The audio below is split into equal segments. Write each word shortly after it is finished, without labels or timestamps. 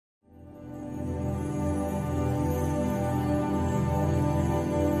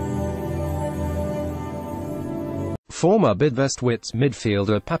Former Bidvest Wits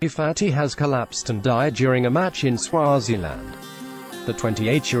midfielder Papy Faty has collapsed and died during a match in Swaziland. The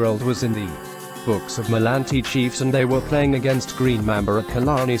 28-year-old was in the books of Malanti Chiefs and they were playing against Green Mamba at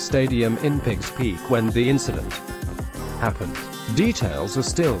Kalani Stadium in Pigs Peak when the incident happened. Details are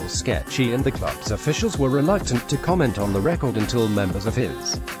still sketchy and the club's officials were reluctant to comment on the record until members of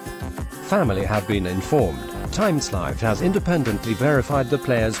his family have been informed. Timeslive has independently verified the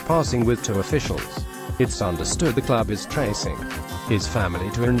player's passing with two officials. It's understood the club is tracing his family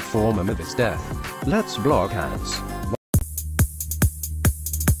to inform him of his death. Let's block ads.